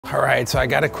All right, so I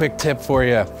got a quick tip for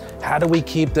you. How do we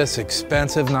keep this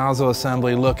expensive nozzle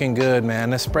assembly looking good, man?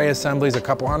 This spray assembly is a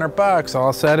couple $100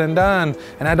 all said and done,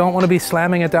 and I don't want to be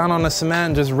slamming it down on the cement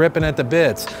and just ripping at the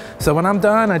bits. So when I'm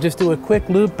done, I just do a quick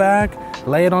loop back,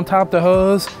 lay it on top of the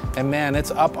hose, and man,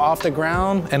 it's up off the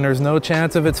ground and there's no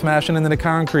chance of it smashing into the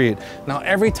concrete. Now,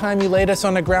 every time you lay this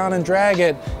on the ground and drag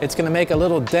it, it's gonna make a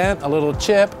little dent, a little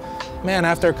chip. Man,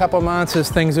 after a couple months,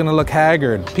 this thing's gonna look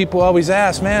haggard. People always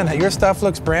ask, man, your stuff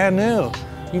looks brand new.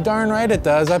 You darn right it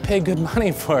does. I paid good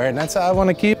money for it, and that's how I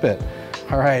wanna keep it.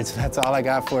 All right, so that's all I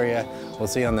got for you. We'll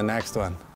see you on the next one.